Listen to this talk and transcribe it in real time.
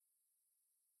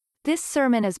This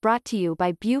sermon is brought to you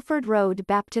by Buford Road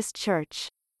Baptist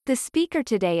Church. The speaker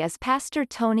today is Pastor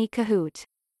Tony Kohout.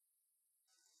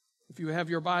 If you have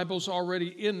your Bibles already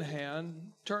in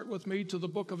hand, turn with me to the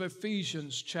book of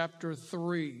Ephesians, chapter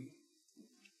 3.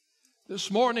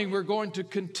 This morning we're going to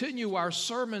continue our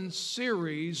sermon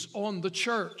series on the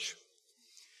church.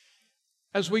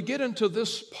 As we get into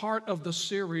this part of the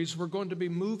series, we're going to be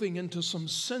moving into some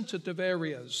sensitive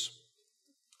areas.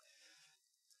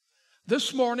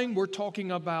 This morning we're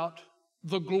talking about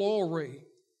the glory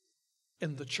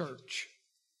in the church.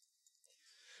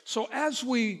 So as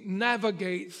we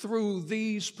navigate through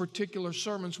these particular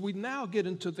sermons, we now get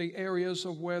into the areas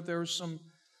of where there's some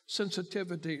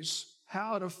sensitivities,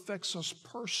 how it affects us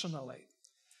personally,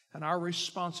 and our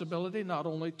responsibility not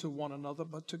only to one another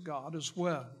but to God as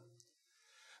well.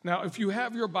 Now, if you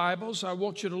have your Bibles, I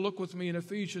want you to look with me in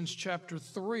Ephesians chapter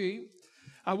 3.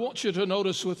 I want you to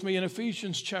notice with me in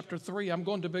Ephesians chapter 3, I'm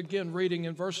going to begin reading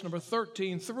in verse number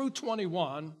 13 through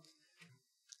 21.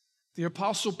 The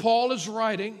Apostle Paul is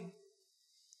writing.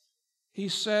 He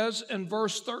says in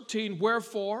verse 13,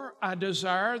 "Wherefore I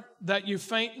desire that you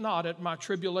faint not at my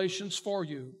tribulations for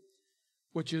you,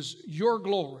 which is your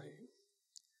glory.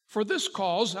 For this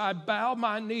cause I bow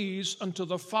my knees unto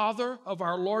the Father of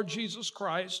our Lord Jesus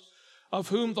Christ, of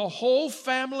whom the whole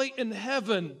family in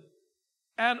heaven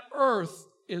and earth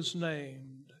is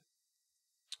named."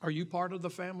 Are you part of the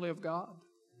family of God?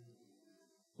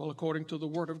 Well, according to the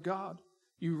Word of God,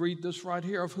 you read this right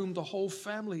here, of whom the whole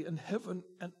family in heaven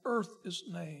and earth is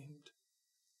named.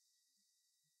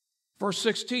 Verse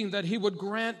 16, that He would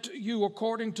grant you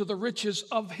according to the riches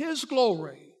of His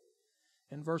glory.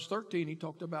 In verse 13, He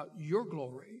talked about your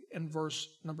glory. In verse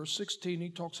number 16, He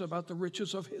talks about the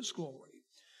riches of His glory.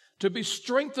 To be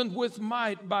strengthened with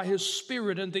might by His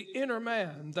Spirit in the inner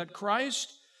man, that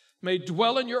Christ may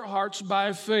dwell in your hearts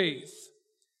by faith,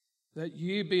 that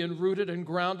ye, being rooted and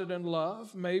grounded in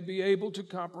love, may be able to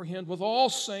comprehend with all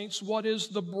saints what is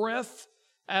the breadth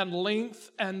and length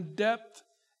and depth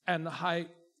and height,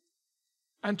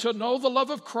 and to know the love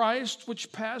of Christ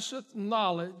which passeth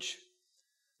knowledge,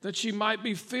 that ye might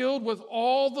be filled with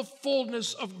all the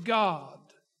fullness of God.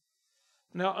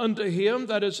 Now unto Him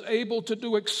that is able to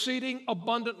do exceeding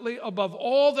abundantly above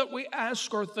all that we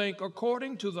ask or think,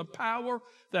 according to the power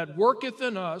that worketh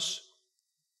in us,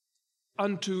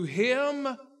 unto Him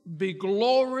be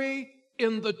glory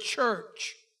in the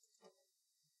church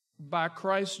by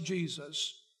Christ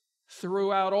Jesus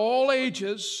throughout all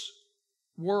ages,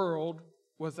 world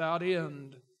without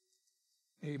end.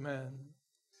 Amen.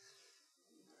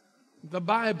 The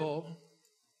Bible,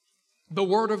 the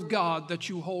Word of God that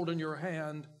you hold in your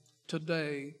hand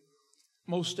today,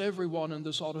 most everyone in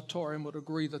this auditorium would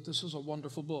agree that this is a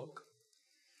wonderful book.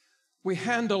 We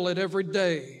handle it every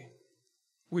day.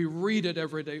 We read it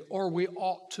every day, or we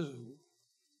ought to.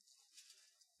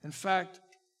 In fact,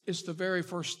 it's the very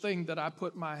first thing that I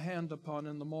put my hand upon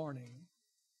in the morning,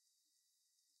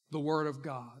 the Word of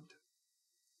God.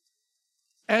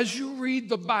 As you read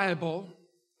the Bible,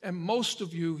 and most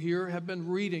of you here have been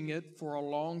reading it for a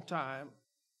long time,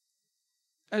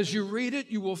 as you read it,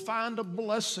 you will find a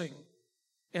blessing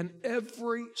in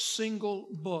every single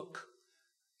book.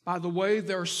 By the way,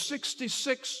 there are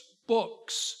 66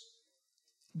 books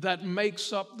that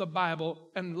makes up the Bible.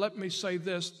 And let me say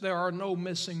this, there are no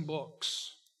missing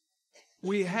books.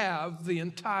 We have the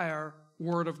entire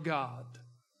Word of God,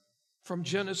 from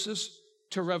Genesis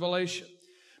to Revelation.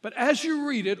 But as you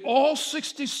read it, all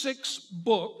 66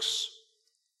 books,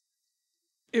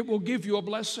 it will give you a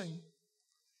blessing.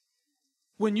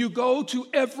 When you go to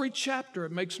every chapter,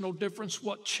 it makes no difference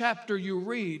what chapter you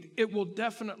read, it will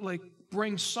definitely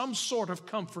bring some sort of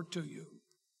comfort to you.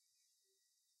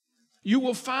 You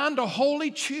will find a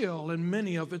holy chill in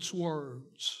many of its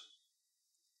words.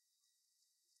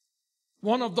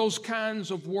 One of those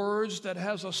kinds of words that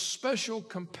has a special,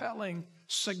 compelling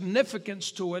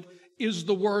significance to it is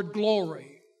the word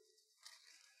glory.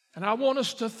 And I want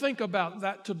us to think about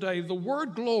that today. The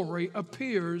word glory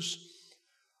appears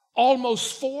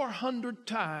almost 400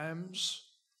 times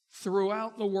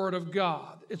throughout the Word of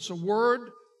God. It's a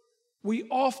word we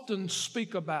often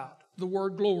speak about, the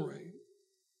word glory.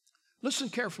 Listen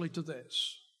carefully to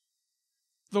this.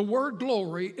 The word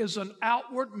glory is an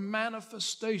outward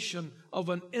manifestation of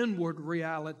an inward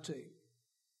reality.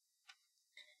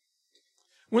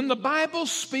 When the Bible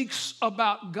speaks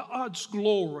about God's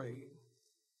glory,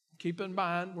 keep in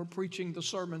mind, we're preaching the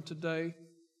sermon today,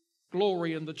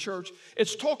 glory in the church.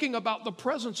 It's talking about the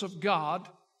presence of God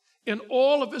in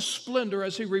all of His splendor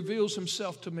as He reveals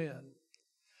Himself to men.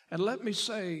 And let me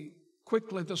say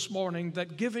quickly this morning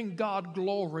that giving God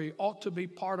glory ought to be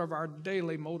part of our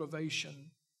daily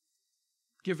motivation.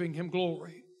 Giving Him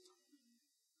glory.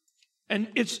 And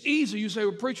it's easy. You say,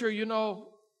 well, preacher,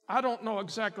 I don't know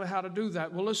exactly how to do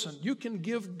that. Well, listen, you can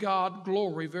give God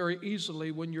glory very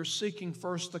easily when you're seeking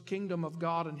first the kingdom of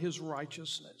God and His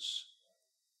righteousness.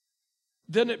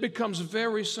 Then it becomes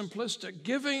very simplistic.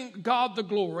 Giving God the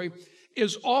glory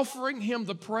is offering Him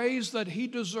the praise that He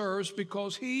deserves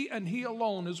because He and He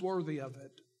alone is worthy of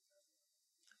it.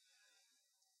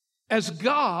 As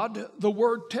God, the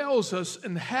Word tells us,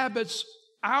 inhabits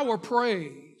our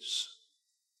praise.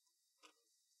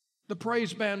 The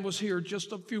praise band was here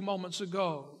just a few moments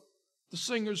ago. The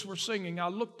singers were singing. I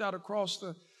looked out across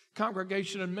the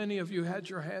congregation and many of you had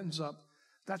your hands up.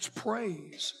 That's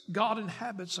praise. God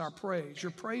inhabits our praise.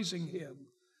 You're praising Him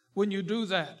when you do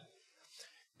that.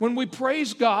 When we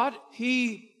praise God,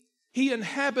 He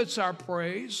inhabits our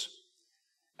praise,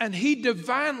 and He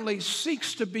divinely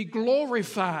seeks to be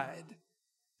glorified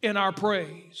in our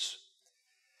praise.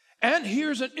 And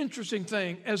here's an interesting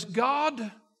thing. As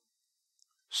God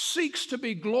seeks to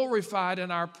be glorified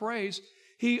in our praise,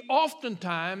 He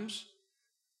oftentimes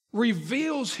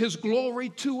reveals His glory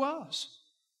to us.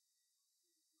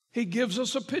 He gives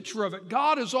us a picture of it.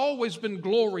 God has always been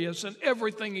glorious in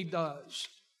everything He does.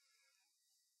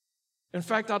 In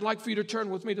fact, I'd like for you to turn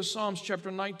with me to Psalms chapter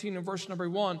 19 and verse number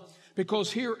 1, because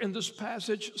here in this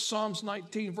passage, Psalms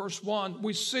 19 verse 1,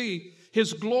 we see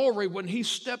His glory when He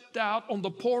stepped out on the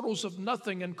portals of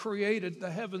nothing and created the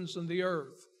heavens and the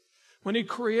earth. When He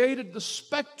created the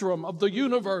spectrum of the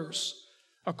universe.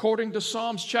 According to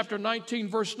Psalms chapter 19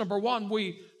 verse number 1,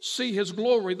 we see His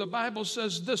glory. The Bible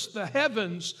says this, the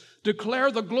heavens declare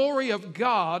the glory of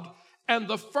God, and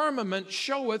the firmament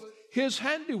showeth His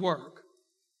handiwork.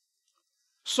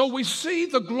 So we see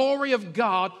the glory of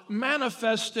God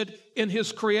manifested in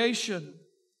His creation.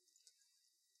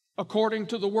 According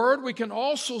to the Word, we can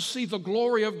also see the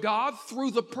glory of God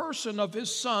through the person of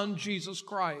His Son, Jesus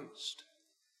Christ.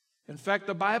 In fact,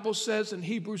 the Bible says in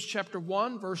Hebrews chapter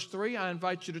 1, verse 3, I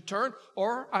invite you to turn,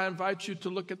 or I invite you to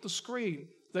look at the screen.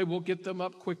 They will get them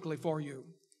up quickly for you.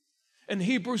 In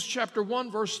Hebrews chapter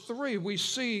 1, verse 3, we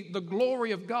see the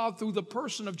glory of God through the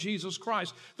person of Jesus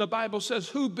Christ. The Bible says,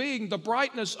 who being the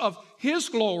brightness of His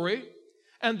glory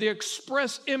and the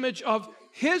express image of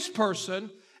His person,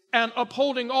 and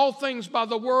upholding all things by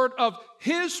the word of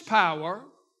His power,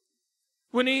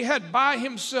 when He had by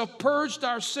Himself purged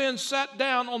our sins, sat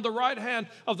down on the right hand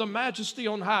of the Majesty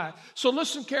on high. So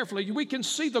listen carefully. We can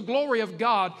see the glory of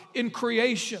God in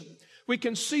creation. We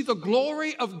can see the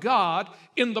glory of God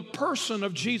in the person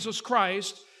of Jesus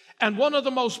Christ. And one of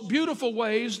the most beautiful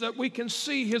ways that we can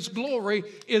see His glory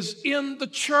is in the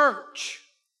church.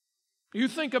 You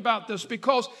think about this,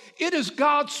 because it is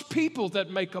God's people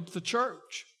that make up the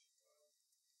church.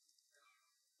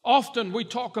 Often we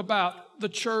talk about the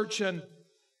church, and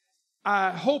I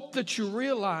hope that you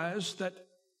realize that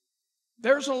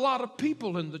there's a lot of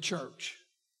people in the church.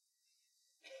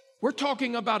 We're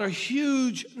talking about a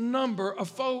huge number of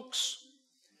folks,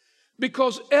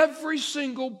 because every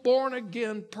single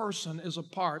born-again person is a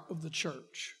part of the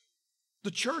church.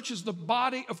 The church is the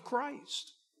body of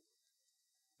Christ.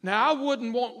 Now, I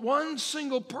wouldn't want one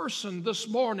single person this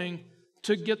morning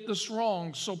to get this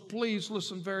wrong, so please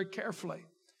listen very carefully.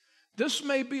 This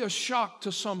may be a shock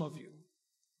to some of you.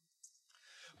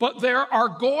 But there are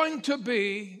going to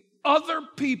be other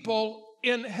people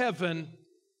in heaven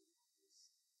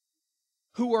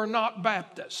who are not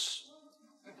Baptists.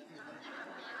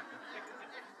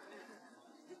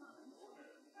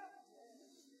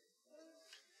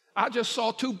 I just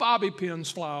saw 2 bobby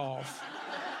pins fly off.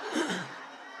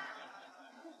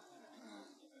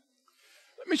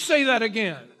 Let me say that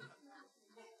again.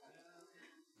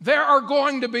 There are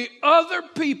going to be other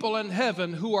people in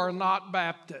heaven who are not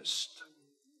Baptist.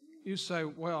 You say,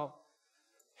 well,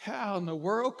 how in the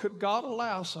world could God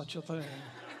allow such a thing?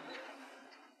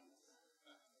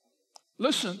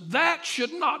 Listen, that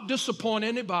should not disappoint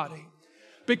anybody,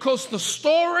 because the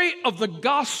story of the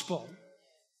gospel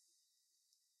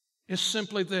is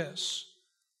simply this.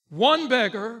 One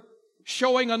beggar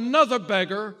showing another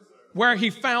beggar where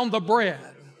he found the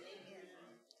bread.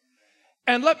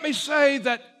 And let me say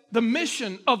that the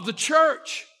mission of the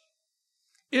church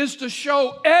is to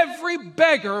show every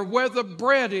beggar where the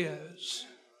bread is.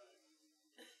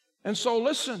 And so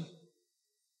listen,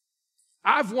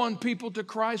 I've won people to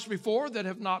Christ before that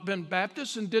have not been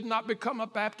Baptists and did not become a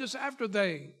Baptist after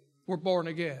they were born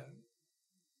again.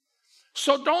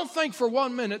 So don't think for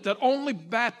 1 minute that only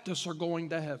Baptists are going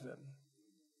to heaven.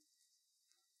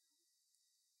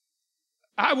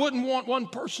 I wouldn't want one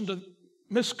person to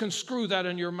misconstrue that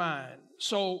in your mind.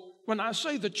 So when I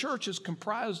say the church is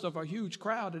comprised of a huge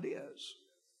crowd, it is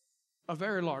a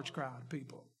very large crowd of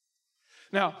people.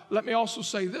 Now, let me also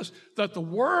say this, that the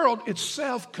world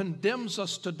itself condemns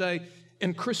us today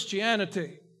in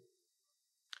Christianity.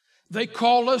 They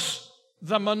call us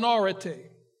the minority.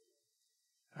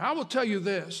 I will tell you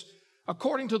this,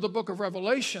 according to the book of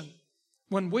Revelation,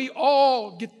 when we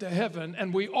all get to heaven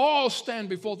and we all stand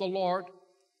before the Lord,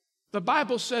 the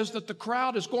Bible says that the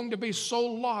crowd is going to be so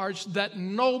large that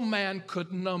no man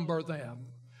could number them.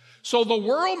 So the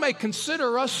world may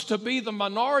consider us to be the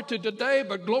minority today,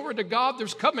 but glory to God,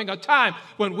 there's coming a time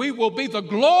when we will be the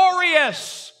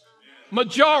glorious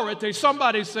majority.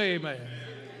 Somebody say amen.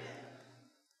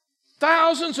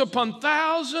 Thousands upon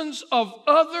thousands of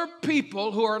other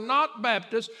people who are not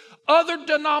Baptists, other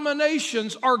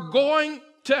denominations are going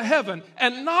to heaven.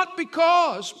 And not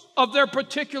because of their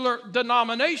particular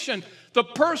denomination. The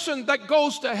person that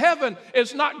goes to heaven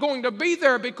is not going to be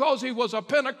there because he was a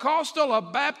Pentecostal, a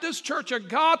Baptist, Church of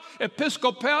God,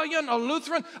 Episcopalian, a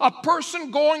Lutheran. A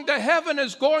person going to heaven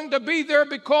is going to be there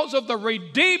because of the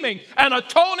redeeming and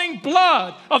atoning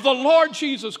blood of the Lord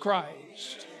Jesus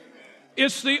Christ.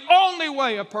 It's the only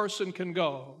way a person can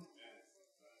go.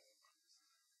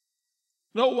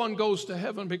 No one goes to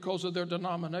heaven because of their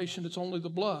denomination. It's only the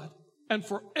blood. And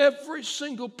for every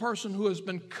single person who has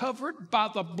been covered by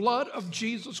the blood of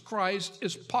Jesus Christ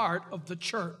is part of the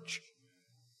church.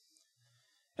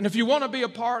 And if you want to be a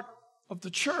part of the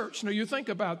church, now you think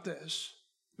about this.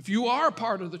 If you are a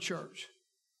part of the church,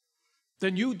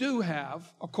 then you do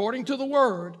have, according to the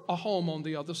word, a home on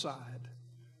the other side.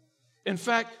 In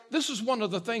fact, this is one of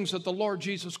the things that the Lord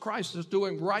Jesus Christ is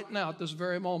doing right now at this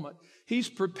very moment. He's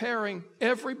preparing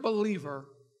every believer,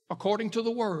 according to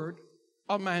the word,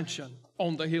 a mansion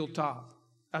on the hilltop.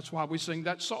 That's why we sing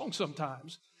that song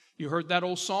sometimes. You heard that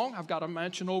old song, I've got a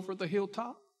mansion over the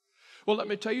hilltop? Well, let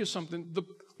me tell you something.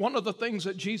 One of the things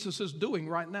that Jesus is doing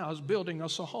right now is building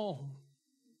us a home.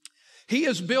 He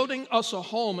is building us a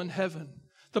home in heaven.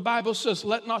 The Bible says,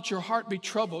 let not your heart be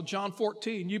troubled. John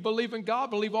 14, you believe in God,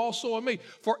 believe also in me.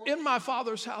 For in my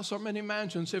Father's house are many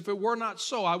mansions. If it were not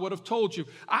so, I would have told you.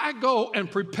 I go and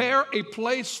prepare a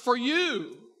place for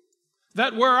you,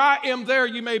 that where I am there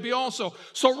you may be also.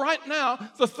 So right now,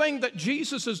 the thing that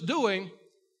Jesus is doing,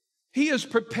 he is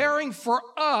preparing for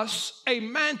us a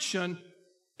mansion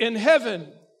in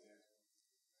heaven.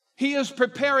 He is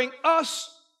preparing us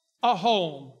a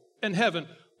home in heaven.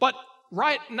 But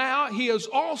right now, he is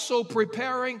also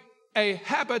preparing a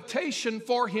habitation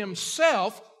for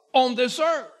himself on this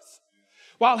earth.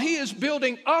 While he is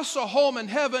building us a home in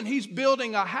heaven, he's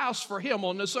building a house for him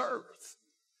on this earth.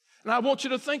 And I want you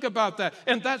to think about that.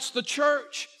 And that's the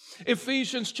church.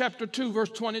 Ephesians chapter 2, verse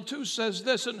 22 says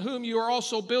this, in whom you are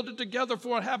also builded together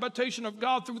for a habitation of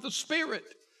God through the Spirit.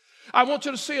 I want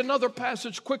you to see another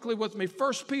passage quickly with me.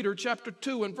 1 Peter chapter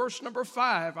 2 and verse number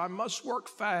 5. I must work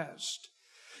fast.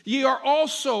 Ye are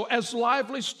also, as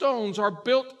lively stones, are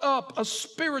built up a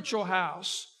spiritual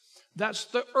house. That's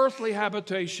the earthly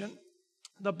habitation.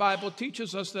 The Bible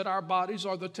teaches us that our bodies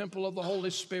are the temple of the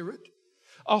Holy Spirit,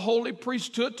 a holy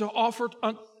priesthood to offer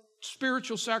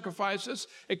spiritual sacrifices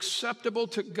acceptable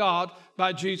to God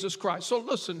by Jesus Christ. So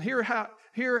listen,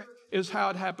 here is how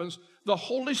it happens. The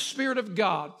Holy Spirit of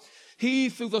God, he,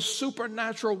 through the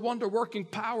supernatural wonder-working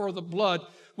power of the blood,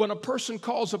 when a person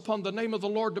calls upon the name of the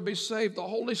Lord to be saved, the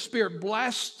Holy Spirit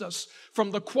blasts us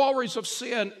from the quarries of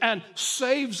sin and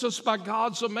saves us by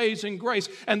God's amazing grace.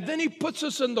 And then he puts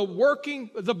us in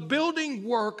the building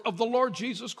work of the Lord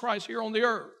Jesus Christ here on the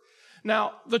earth.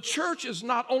 Now, the church is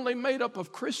not only made up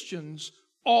of Christians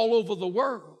all over the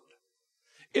world.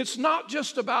 It's not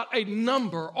just about a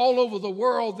number all over the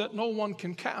world that no one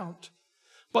can count.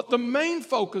 But the main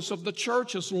focus of the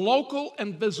church is local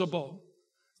and visible.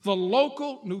 The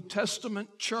local New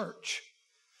Testament church.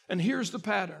 And here's the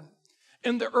pattern.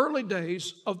 In the early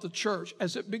days of the church,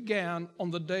 as it began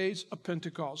on the days of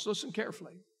Pentecost, listen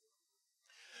carefully.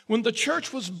 When the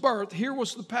church was birthed, here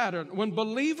was the pattern. When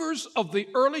believers of the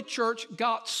early church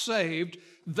got saved,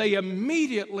 they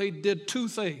immediately did two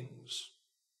things.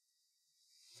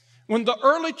 When the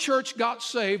early church got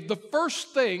saved, the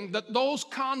first thing that those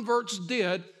converts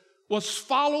did was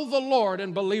follow the Lord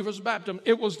in believers' baptism.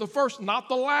 It was the first, not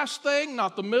the last thing,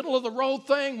 not the middle of the road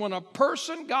thing. When a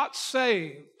person got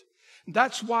saved,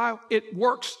 that's why it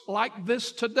works like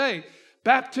this today.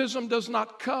 Baptism does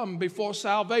not come before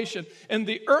salvation. In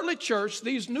the early church,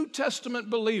 these New Testament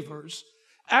believers,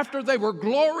 after they were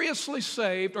gloriously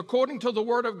saved, according to the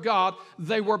Word of God,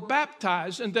 they were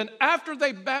baptized. And then after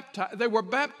they were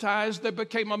baptized, they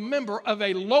became a member of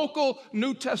a local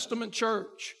New Testament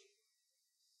church.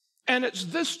 And it's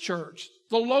this church,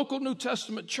 the local New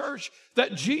Testament church,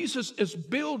 that Jesus is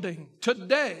building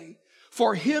today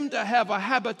for him to have a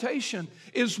habitation,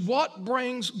 is what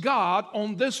brings God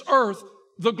on this earth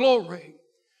the glory.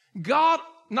 God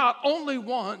not only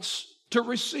wants to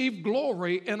receive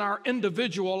glory in our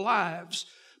individual lives,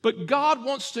 but God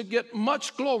wants to get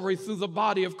much glory through the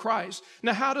body of Christ.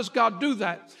 Now, how does God do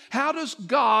that? How does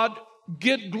God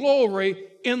get glory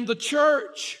in the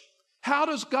church? How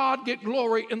does God get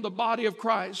glory in the body of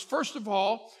Christ? First of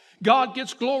all, God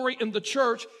gets glory in the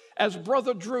church, as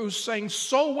Brother Drew sang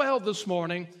so well this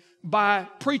morning, by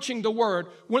preaching the word.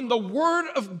 When the word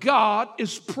of God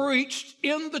is preached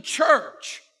in the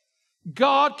church,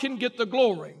 God can get the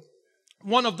glory.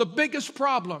 One of the biggest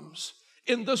problems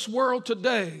in this world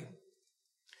today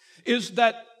is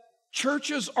that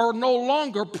churches are no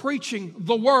longer preaching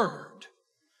the word.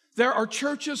 There are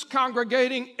churches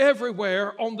congregating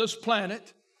everywhere on this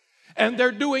planet, and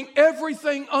they're doing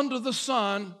everything under the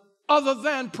sun other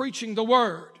than preaching the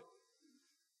word.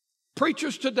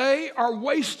 Preachers today are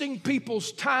wasting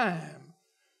people's time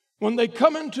when they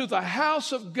come into the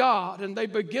house of God and they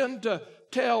begin to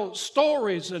tell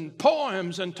stories and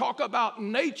poems and talk about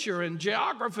nature and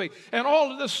geography and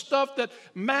all of this stuff that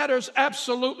matters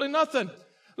absolutely nothing.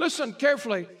 Listen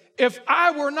carefully. If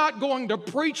I were not going to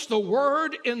preach the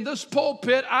word in this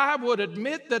pulpit, I would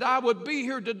admit that I would be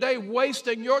here today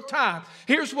wasting your time.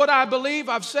 Here's what I believe.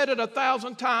 I've said it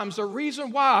 1,000 times. The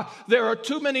reason why there are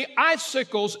too many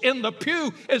icicles in the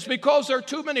pew is because there are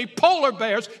too many polar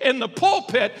bears in the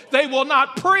pulpit. They will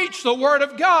not preach the word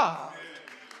of God.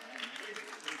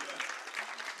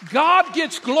 God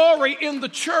gets glory in the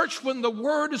church when the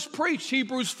word is preached.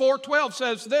 Hebrews 4:12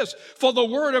 says this, "For the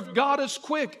word of God is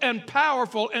quick and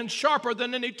powerful and sharper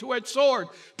than any two-edged sword,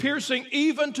 piercing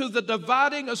even to the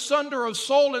dividing asunder of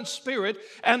soul and spirit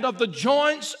and of the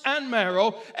joints and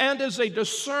marrow, and is a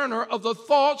discerner of the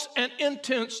thoughts and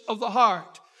intents of the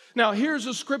heart." Now, here's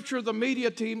a scripture the media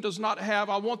team does not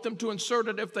have. I want them to insert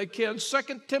it if they can.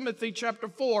 2 Timothy chapter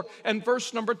 4 and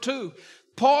verse number 2.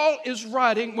 Paul is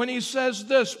writing when he says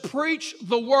this, preach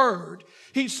the word.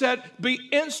 He said, be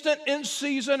instant in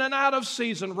season and out of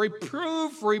season.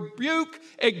 Reprove, rebuke,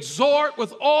 exhort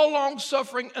with all long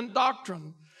suffering and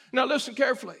doctrine. Now listen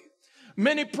carefully.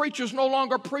 Many preachers no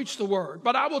longer preach the word,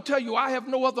 but I will tell you, I have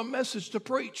no other message to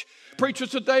preach.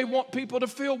 Preachers today want people to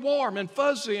feel warm and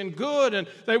fuzzy and good, and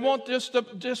they want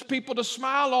just people to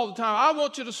smile all the time. I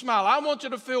want you to smile. I want you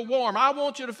to feel warm. I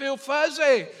want you to feel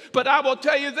fuzzy. But I will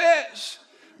tell you this,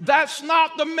 that's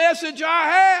not the message I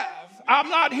have. I'm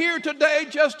not here today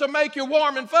just to make you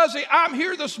warm and fuzzy. I'm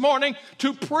here this morning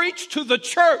to preach to the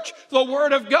church the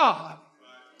word of God.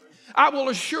 I will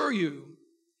assure you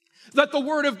that the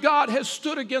word of God has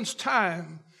stood against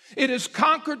time. It has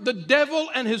conquered the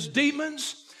devil and his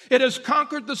demons. It has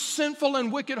conquered the sinful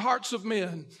and wicked hearts of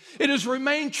men. It has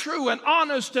remained true and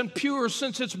honest and pure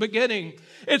since its beginning.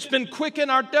 It's been quick in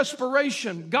our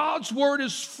desperation. God's word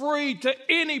is free to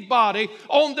anybody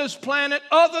on this planet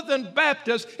other than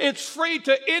Baptists. It's free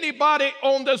to anybody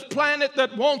on this planet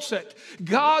that wants it.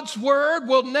 God's word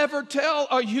will never tell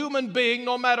a human being,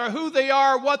 no matter who they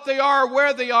are, what they are,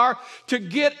 where they are, to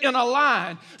get in a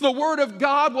line. The word of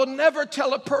God will never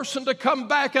tell a person to come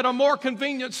back at a more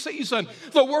convenient season.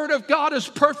 The word of God is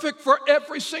perfect for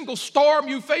every single storm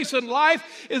you face in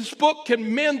life. This book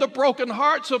can mend the broken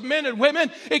hearts of men and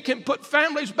women. It can put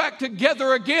families back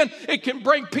together again. It can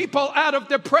bring people out of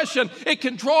depression. It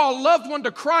can draw a loved one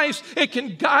to Christ. It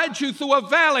can guide you through a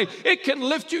valley. It can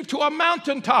lift you to a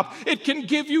mountaintop. It can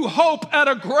give you hope at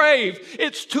a grave.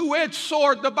 Its two-edged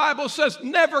sword, the Bible says,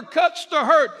 never cuts to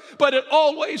hurt, but it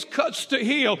always cuts to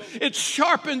heal. It's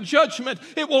sharp in judgment.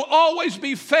 It will always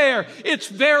be fair. It's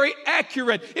very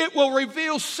accurate. It will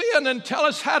reveal sin and tell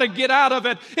us how to get out of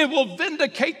it. It will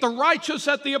vindicate the righteous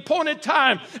at the appointed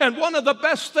time. And one of the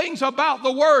best things about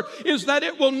the word is that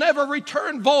it will never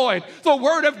return void. The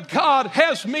word of God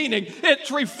has meaning.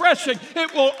 It's refreshing.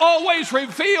 It will always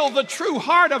reveal the true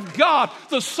heart of God.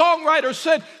 The songwriter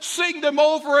said, sing them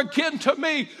over again to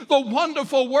me, the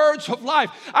wonderful words of life.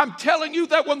 I'm telling you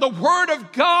that when the word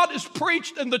of God is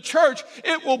preached in the church,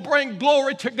 it will bring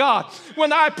glory to God.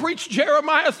 When I preach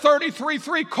Jeremiah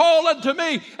 33:3, call unto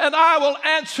me, and I will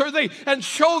answer thee, and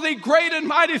show thee great and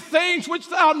mighty things which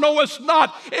thou knowest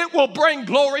not, it will bring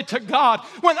glory to God.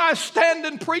 When I stand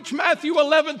and preach Matthew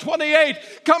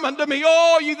 11:28, come unto me,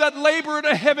 all ye that labor and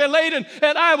are heavy laden,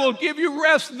 and I will give you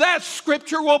rest, that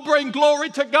scripture will bring glory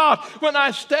to God. When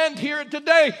I stand here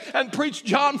today and preach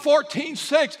John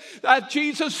 14:6, that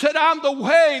Jesus said, I'm the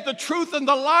way, the truth, and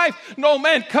the life. No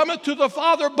man cometh to the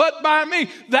Father but by me.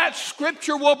 That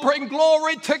scripture will bring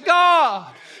glory to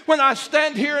God. When I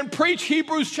stand here and preach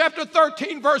Hebrews chapter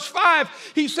 13, verse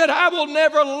 5, he said, I will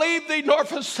never leave thee nor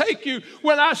forsake you.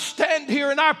 When I stand here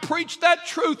and I preach that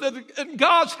truth in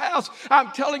God's house,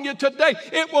 I'm telling you today,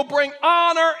 it will bring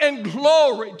honor and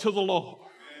glory to the Lord.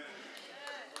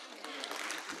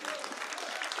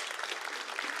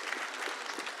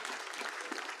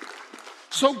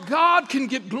 So God can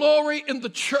get glory in the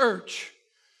church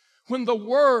when the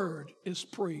word is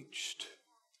preached.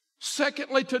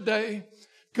 Secondly, today,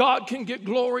 God can get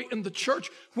glory in the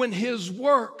church when His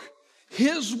work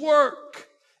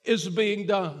is being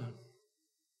done.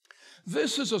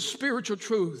 This is a spiritual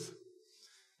truth.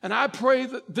 And I pray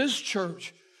that this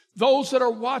church, those that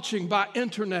are watching by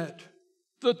internet,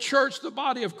 the church, the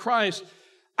body of Christ,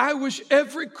 I wish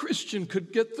every Christian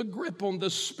could get the grip on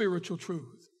this spiritual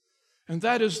truth. And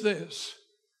that is this: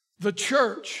 the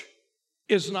church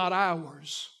is not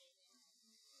ours.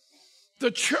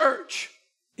 The church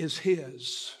is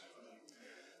His.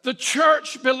 The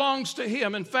church belongs to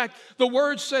Him. In fact, the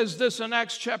word says this in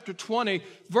Acts chapter 20,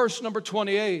 verse number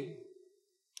 28.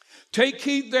 Take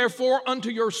heed therefore unto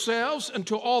yourselves and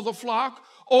to all the flock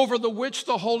over the which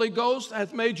the Holy Ghost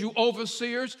hath made you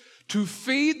overseers, to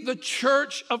feed the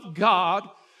church of God,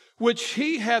 which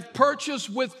He hath purchased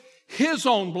with His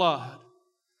own blood.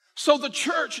 So the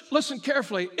church, listen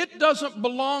carefully, it doesn't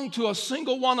belong to a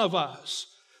single one of us.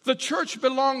 The church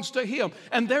belongs to Him.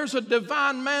 And there's a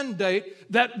divine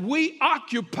mandate that we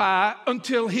occupy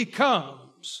until He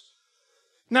comes.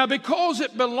 Now, because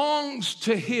it belongs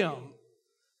to Him,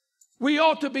 we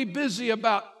ought to be busy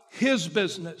about His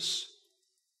business.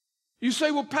 You say,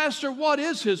 well, Pastor, what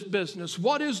is His business?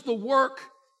 What is the work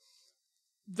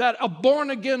that a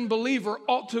born-again believer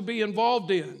ought to be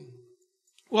involved in?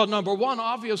 Well, number one,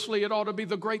 obviously, it ought to be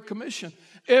the Great Commission.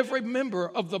 Every member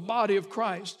of the body of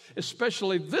Christ,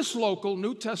 especially this local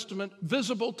New Testament,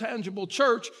 visible, tangible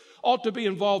church, ought to be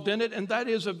involved in it, and that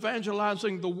is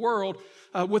evangelizing the world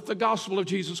with the gospel of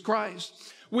Jesus Christ.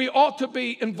 We ought to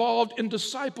be involved in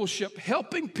discipleship,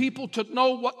 helping people to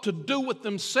know what to do with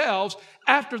themselves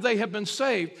after they have been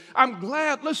saved. I'm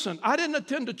glad, listen, I didn't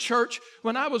attend a church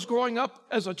when I was growing up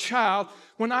as a child.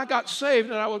 When I got saved,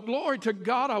 and I was, glory to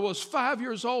God, I was 5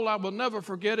 years old. I will never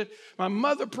forget it. My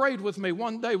mother prayed with me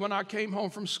one day when I came home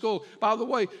from school. By the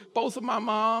way, both of my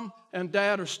mom and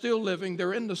dad are still living.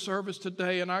 They're in the service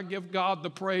today, and I give God the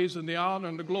praise and the honor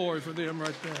and the glory for them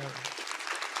right there.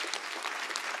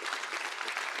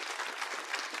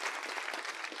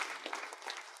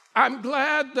 I'm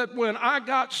glad that when I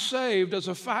got saved as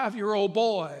a 5-year-old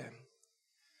boy,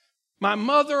 my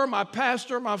mother, my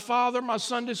pastor, my father, my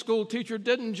Sunday school teacher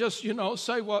didn't just,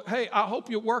 say, well, hey, I hope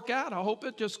you work out. I hope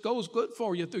it just goes good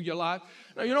for you through your life.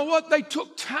 Now, you know what? They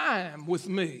took time with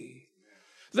me.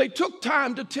 They took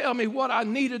time to tell me what I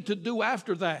needed to do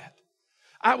after that.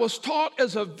 I was taught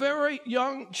as a very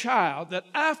young child that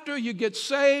after you get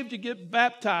saved, you get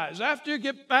baptized. After you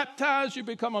get baptized, you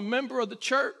become a member of the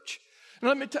church. And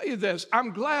let me tell you this,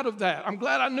 I'm glad of that. I'm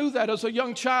glad I knew that as a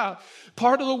young child.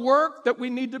 Part of the work that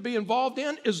we need to be involved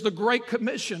in is the Great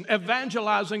Commission,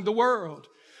 evangelizing the world.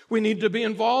 We need to be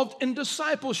involved in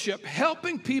discipleship,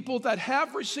 helping people that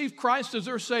have received Christ as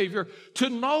their Savior to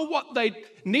know what they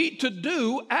need to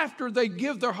do after they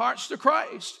give their hearts to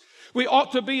Christ. We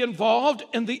ought to be involved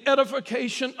in the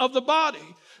edification of the body.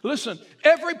 Listen,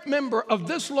 every member of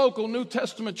this local New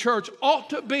Testament church ought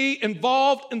to be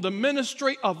involved in the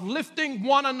ministry of lifting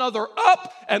one another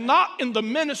up and not in the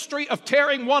ministry of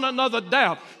tearing one another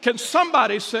down. Can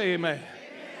somebody say amen?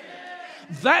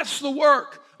 Amen. That's the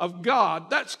work of God.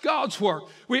 That's God's work.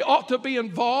 We ought to be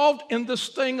involved in this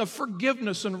thing of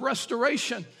forgiveness and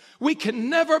restoration. We can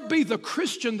never be the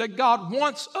Christian that God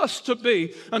wants us to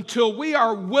be until we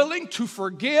are willing to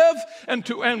forgive and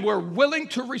we're willing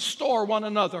to restore one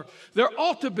another. There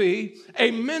ought to be a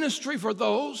ministry for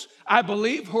those, I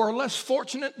believe, who are less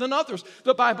fortunate than others.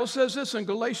 The Bible says this in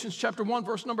Galatians chapter 1,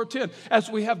 verse number 10.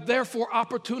 As we have therefore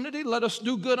opportunity, let us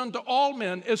do good unto all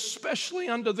men, especially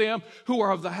unto them who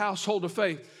are of the household of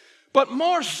faith. But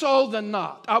more so than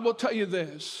not, I will tell you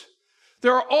this.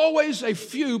 There are always a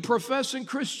few professing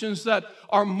Christians that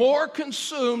are more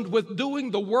consumed with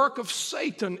doing the work of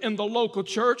Satan in the local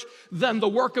church than the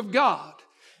work of God.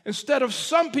 Instead of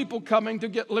some people coming to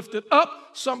get lifted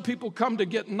up, some people come to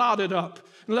get knotted up.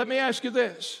 And let me ask you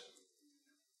this.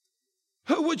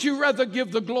 Who would you rather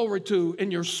give the glory to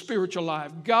in your spiritual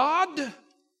life, God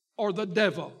or the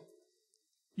devil?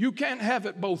 You can't have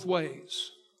it both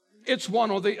ways. It's one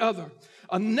or the other.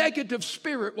 A negative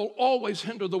spirit will always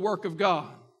hinder the work of God.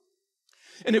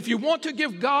 And if you want to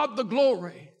give God the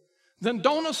glory, then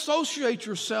don't associate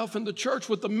yourself in the church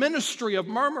with the ministry of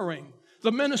murmuring,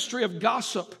 the ministry of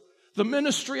gossip, the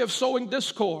ministry of sowing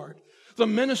discord, the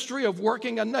ministry of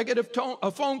working a negative tone,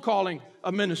 a phone calling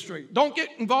a ministry. Don't get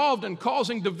involved in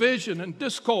causing division and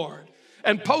discord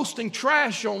and posting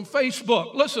trash on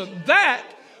Facebook. Listen, that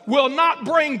will not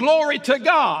bring glory to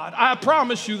God. I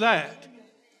promise you that.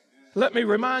 Let me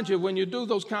remind you, when you do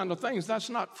those kind of things, that's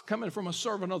not coming from a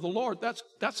servant of the Lord.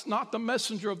 That's not the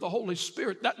messenger of the Holy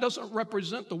Spirit. That doesn't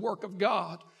represent the work of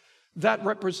God. That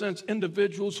represents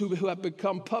individuals who have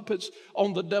become puppets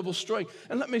on the devil's string.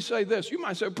 And let me say this. You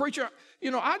might say, preacher,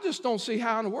 I just don't see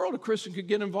how in the world a Christian could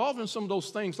get involved in some of those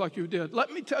things like you did.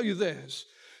 Let me tell you this.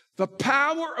 The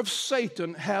power of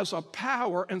Satan has a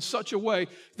power in such a way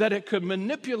that it could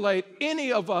manipulate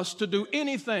any of us to do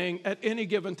anything at any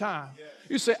given time.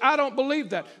 You say, I don't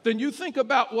believe that. Then you think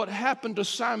about what happened to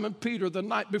Simon Peter the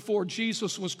night before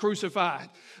Jesus was crucified.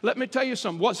 Let me tell you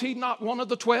something. Was he not one of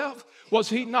the 12? Was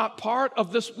he not part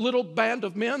of this little band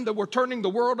of men that were turning the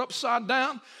world upside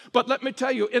down? But let me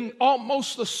tell you, in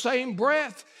almost the same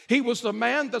breath, he was the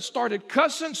man that started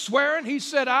cussing, swearing. He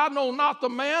said, I know not the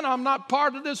man. I'm not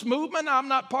part of this movement. I'm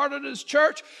not part of this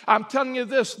church. I'm telling you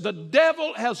this, the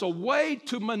devil has a way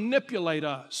to manipulate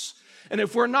us. And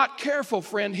if we're not careful,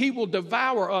 friend, he will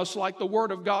devour us like the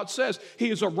Word of God says. He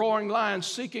is a roaring lion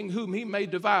seeking whom he may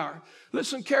devour.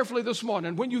 Listen carefully this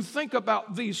morning. When you think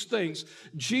about these things,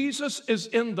 Jesus is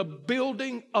in the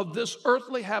building of this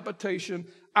earthly habitation,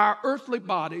 our earthly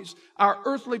bodies, our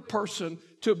earthly person,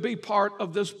 to be part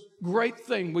of this great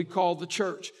thing we call the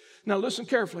church. Now listen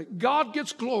carefully. God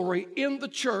gets glory in the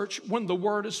church when the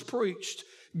word is preached.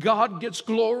 God gets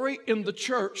glory in the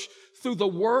church through the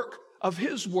work of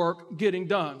his work getting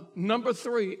done. Number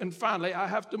 3, and finally, I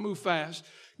have to move fast.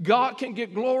 God can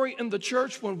get glory in the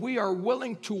church when we are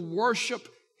willing to worship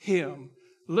him.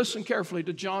 Listen carefully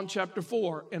to John chapter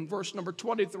 4 and verse number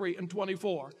 23 and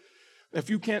 24. If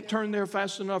you can't turn there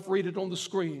fast enough, read it on the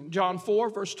screen. John 4,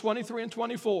 verse 23 and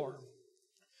 24.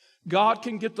 God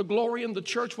can get the glory in the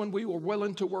church when we are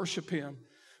willing to worship him.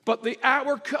 But the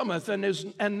hour cometh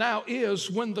and now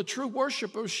is when the true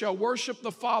worshipers shall worship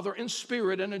the Father in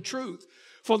spirit and in truth.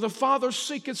 For the Father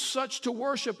seeketh such to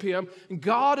worship him.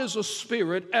 God is a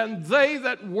spirit, and they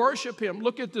that worship him,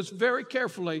 look at this very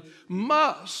carefully,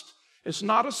 must, it's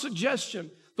not a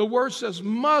suggestion, the word says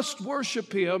must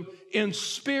worship him in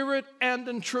spirit and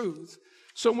in truth.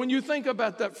 So when you think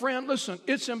about that, friend, listen,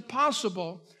 it's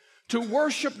impossible to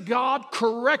worship God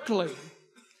correctly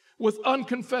with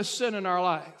unconfessed sin in our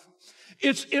life.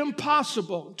 It's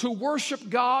impossible to worship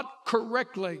God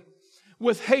correctly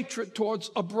with hatred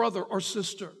towards a brother or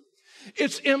sister.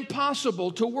 It's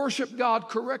impossible to worship God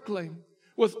correctly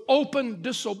with open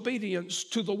disobedience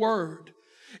to the word.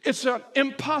 It's an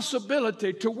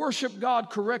impossibility to worship God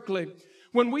correctly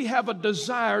when we have a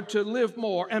desire to live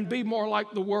more and be more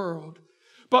like the world.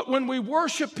 But when we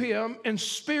worship him in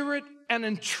spirit and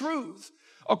in truth,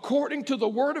 according to the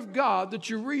word of God that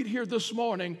you read here this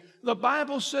morning, the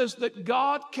Bible says that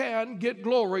God can get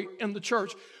glory in the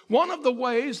church. One of the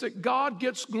ways that God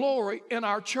gets glory in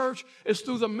our church is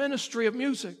through the ministry of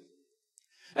music.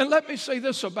 And let me say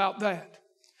this about that.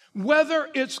 Whether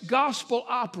it's gospel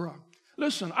opera,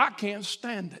 listen, I can't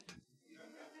stand it.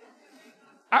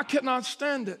 I cannot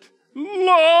stand it.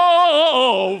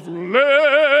 Love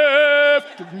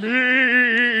left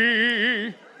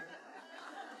me.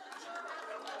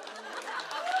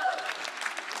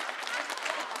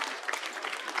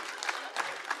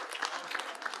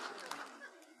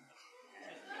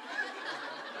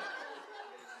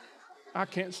 I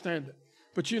can't stand it.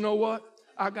 But you know what?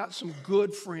 I got some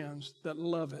good friends that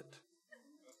love it.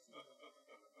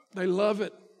 They love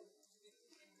it.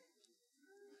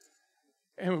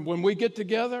 And when we get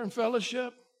together in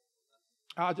fellowship,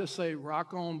 I'll just say,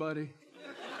 rock on, buddy.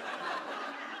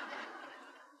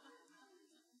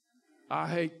 I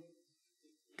hate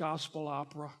gospel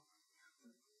opera.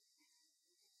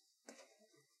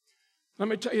 Let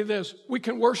me tell you this. We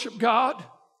can worship God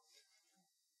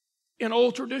in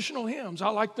old traditional hymns. I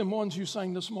like them ones you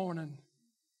sang this morning.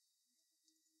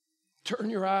 Turn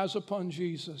your eyes upon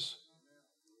Jesus.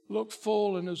 Look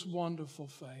full in his wonderful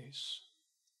face.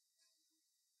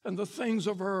 And the things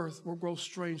of earth will grow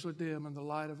strangely dim in the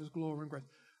light of his glory and grace.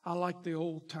 I like the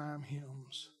old time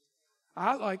hymns.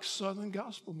 I like Southern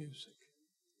gospel music.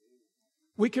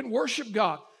 We can worship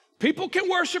God. People can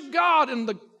worship God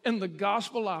in the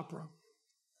gospel opera.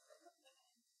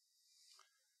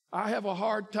 I have a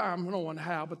hard time knowing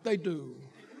how, but they do.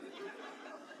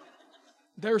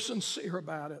 They're sincere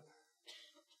about it,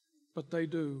 but they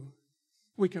do.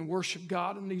 We can worship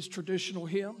God in these traditional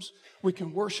hymns. We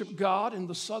can worship God in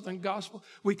the Southern gospel.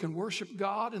 We can worship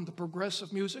God in the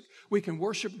progressive music. We can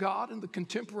worship God in the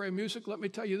contemporary music. Let me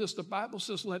tell you this, the Bible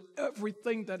says, let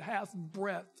everything that hath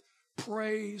breath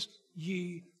praise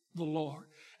ye the Lord.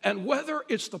 And whether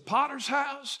it's the Potter's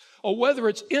House or whether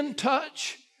it's In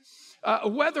Touch,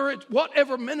 whether it's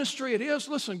whatever ministry it is,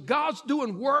 listen, God's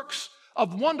doing works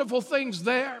of wonderful things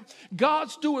there.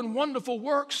 God's doing wonderful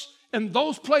works in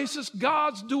those places.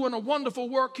 God's doing a wonderful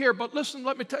work here. But listen,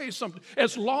 let me tell you something.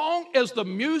 As long as the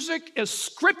music is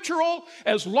scriptural,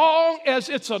 as long as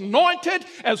it's anointed,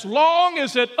 as long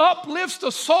as it uplifts the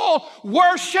soul,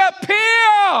 worship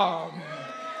Him.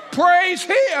 Praise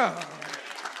Him.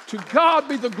 To God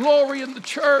be the glory in the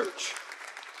church.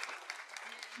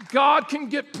 God can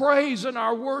get praise in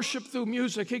our worship through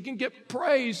music. He can get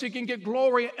praise. He can get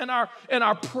glory in our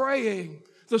praying,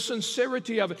 the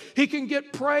sincerity of it. He can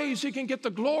get praise. He can get the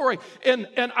glory in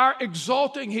our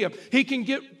exalting Him. He can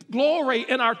get glory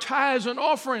in our tithes and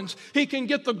offerings. He can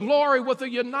get the glory with a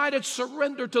united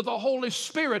surrender to the Holy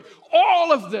Spirit.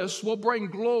 All of this will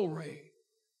bring glory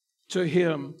to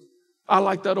Him. I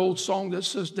like that old song that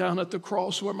says, down at the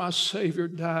cross where my Savior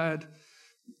died,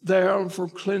 there for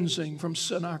cleansing from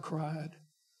sin I cried.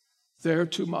 There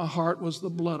to my heart was the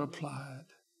blood applied.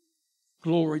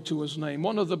 Glory to His name.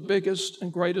 One of the biggest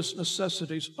and greatest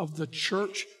necessities of the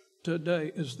church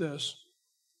today is this,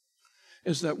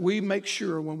 is that we make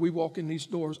sure when we walk in these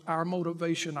doors, our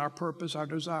motivation, our purpose, our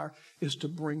desire is to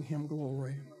bring Him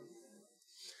glory.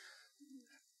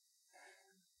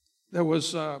 There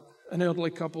was an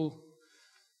elderly couple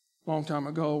a long time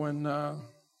ago, and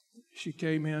she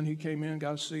came in, he came in,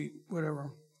 got a seat,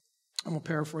 whatever. I'm going to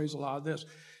paraphrase a lot of this,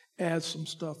 add some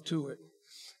stuff to it.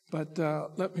 But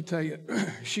let me tell you,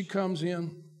 she comes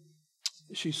in,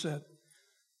 she said,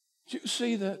 did you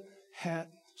see that hat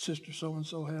Sister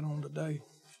so-and-so had on today?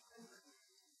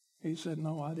 He said,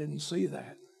 no, I didn't see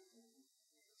that.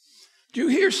 Did you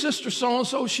hear Sister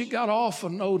so-and-so? She got off a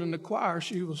note in the choir.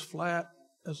 She was flat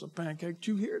as a pancake. Did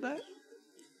you hear that?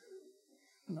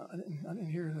 No, I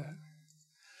didn't hear that.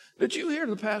 Did you hear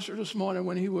the pastor this morning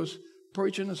when he was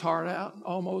preaching his heart out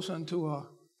almost into a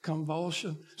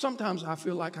convulsion? Sometimes I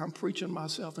feel like I'm preaching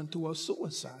myself into a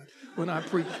suicide when I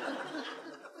preach.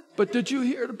 But did you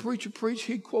hear the preacher preach?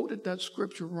 He quoted that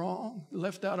scripture wrong,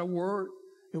 left out a word.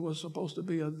 It was supposed to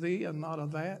be a thee and not a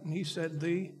that. And he said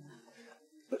thee.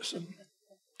 Listen,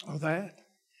 or that.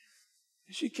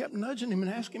 She kept nudging him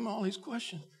and asking him all these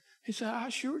questions. He said, I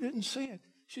sure didn't see it.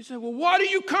 She said, well, what do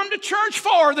you come to church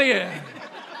for then?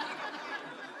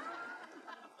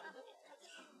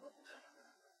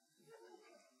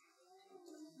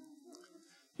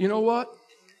 You know what?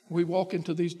 We walk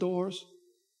into these doors,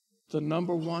 the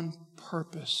number one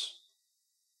purpose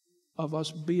of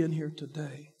us being here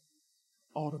today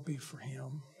ought to be for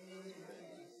Him.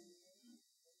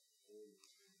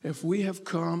 If we have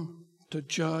come to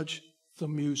judge the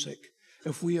music,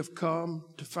 if we have come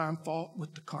to find fault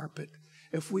with the carpet,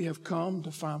 if we have come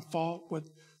to find fault with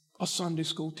a Sunday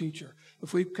school teacher,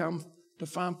 if we've come to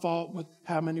find fault with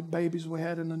how many babies we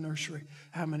had in the nursery,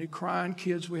 how many crying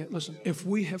kids we had. Listen, if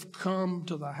we have come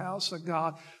to the house of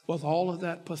God with all of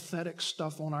that pathetic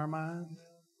stuff on our mind,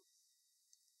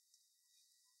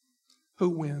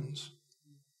 who wins?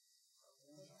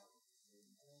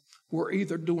 We're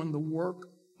either doing the work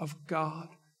of God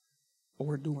or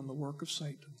we're doing the work of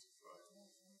Satan.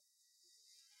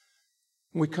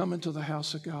 When we come into the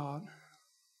house of God,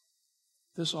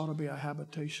 this ought to be a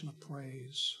habitation of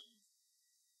praise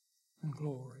and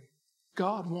glory.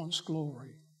 God wants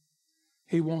glory.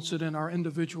 He wants it in our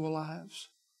individual lives,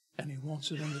 and He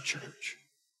wants it in the church.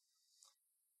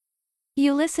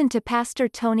 You listen to Pastor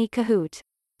Tony Kohout.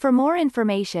 For more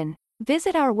information,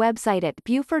 visit our website at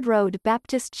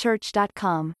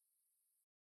BufordRoadBaptistChurch.com.